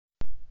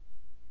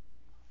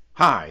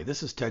Hi,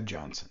 this is Ted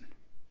Johnson.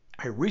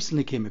 I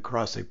recently came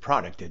across a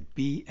product at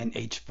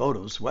B&H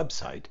Photo's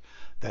website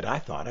that I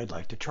thought I'd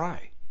like to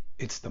try.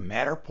 It's the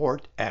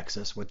Matterport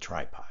Axis with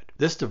tripod.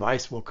 This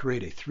device will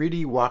create a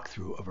 3D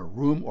walkthrough of a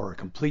room or a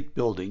complete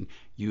building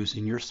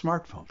using your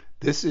smartphone.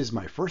 This is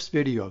my first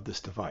video of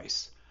this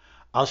device.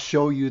 I'll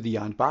show you the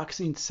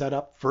unboxing,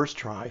 setup, first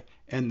try,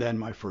 and then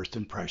my first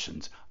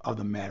impressions of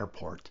the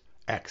Matterport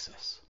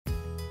Axis.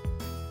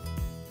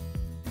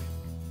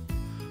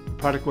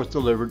 The product was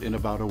delivered in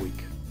about a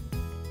week.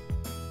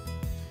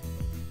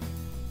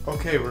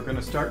 Okay, we're going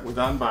to start with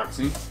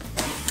unboxing.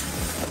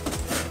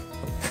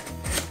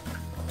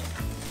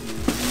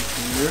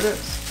 Here it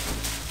is.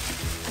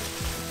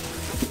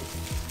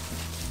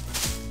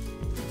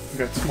 We've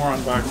got some more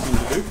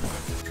unboxing to do.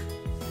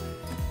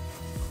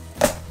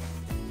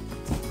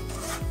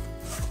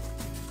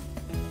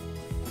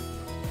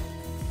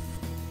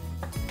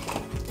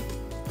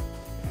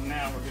 And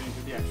now we're getting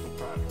to the actual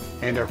product.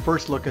 And our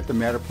first look at the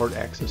Matterport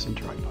Axis and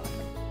tripod.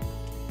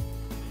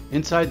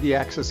 Inside the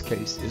Axis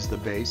case is the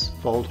base,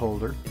 fold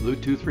holder,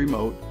 Bluetooth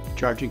remote,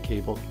 charging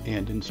cable,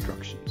 and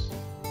instructions.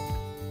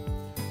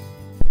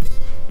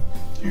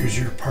 Here's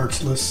your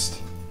parts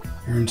list,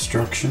 your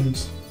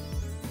instructions.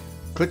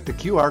 Click the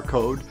QR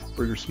code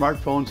for your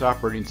smartphone's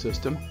operating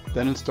system,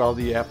 then install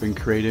the app and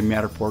create a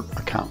Matterport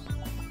account.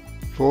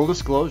 Full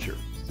disclosure,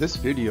 this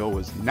video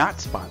was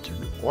not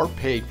sponsored or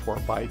paid for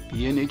by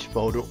B&H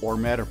Photo or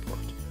Matterport.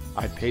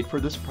 I paid for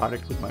this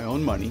product with my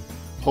own money,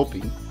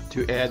 hoping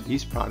to add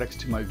these products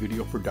to my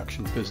video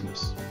production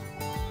business.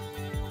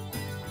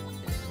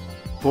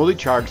 Fully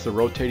charge the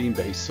rotating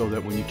base so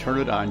that when you turn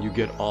it on, you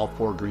get all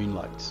 4 green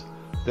lights.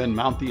 Then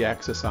mount the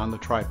Axis on the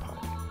tripod.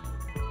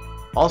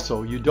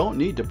 Also, you don't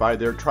need to buy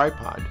their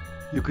tripod.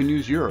 You can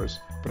use yours,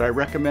 but I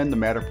recommend the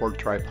Matterport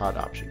tripod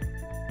option.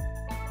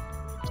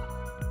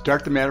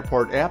 Start the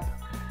Matterport app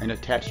and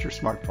attach your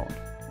smartphone.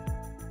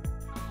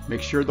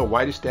 Make sure the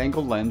widest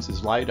angle lens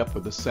is lined up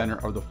with the center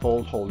of the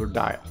fold holder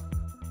dial.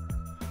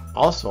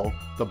 Also,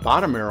 the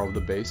bottom arrow of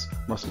the base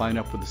must line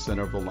up with the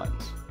center of the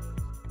lens.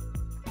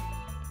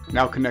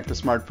 Now connect the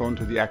smartphone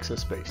to the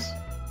Axis base.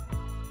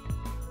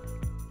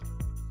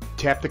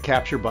 Tap the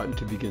capture button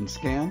to begin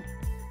scan.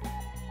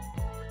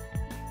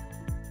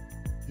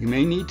 You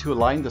may need to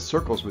align the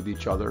circles with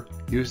each other.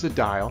 Use the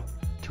dial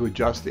to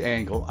adjust the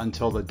angle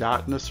until the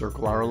dot and the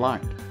circle are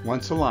aligned.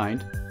 Once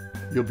aligned,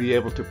 you'll be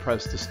able to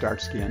press the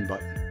Start Scan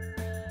button.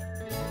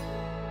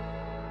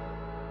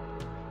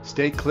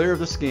 Stay clear of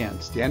the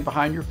scan, stand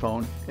behind your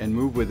phone, and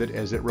move with it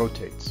as it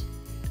rotates.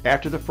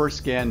 After the first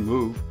scan,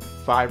 move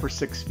 5 or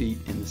 6 feet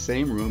in the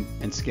same room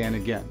and scan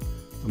again.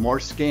 The more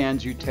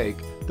scans you take,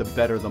 the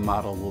better the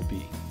model will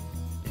be.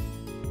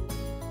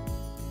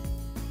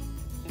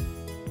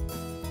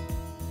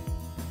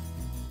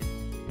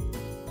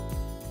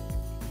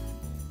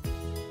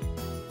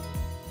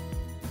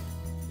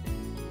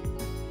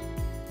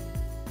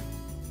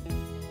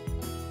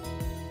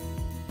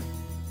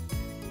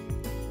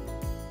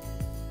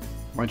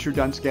 Once you're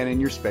done scanning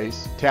your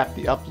space, tap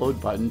the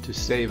Upload button to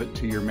save it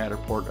to your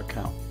Matterport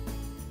account.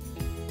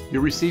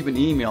 You'll receive an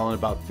email in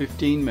about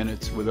 15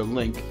 minutes with a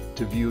link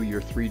to view your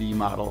 3D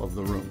model of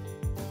the room.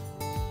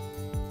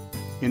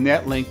 In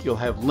that link, you'll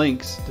have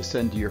links to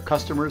send to your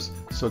customers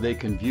so they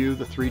can view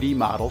the 3D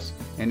models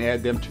and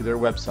add them to their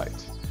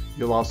websites.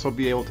 You'll also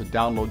be able to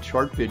download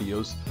short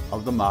videos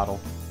of the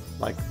model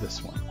like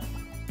this one.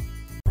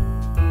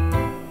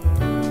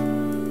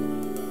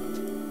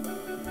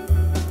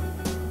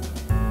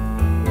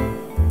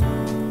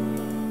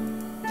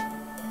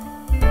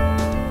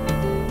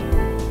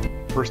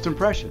 First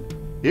impression,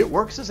 it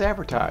works as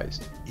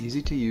advertised,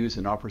 easy to use,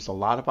 and offers a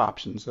lot of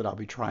options that I'll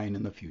be trying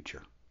in the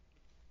future.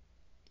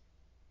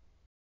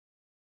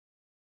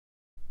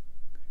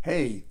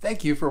 Hey,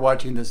 thank you for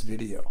watching this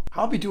video.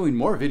 I'll be doing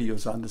more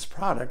videos on this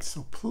product,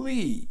 so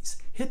please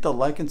hit the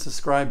like and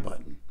subscribe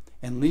button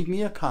and leave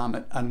me a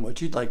comment on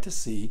what you'd like to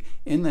see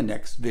in the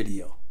next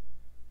video.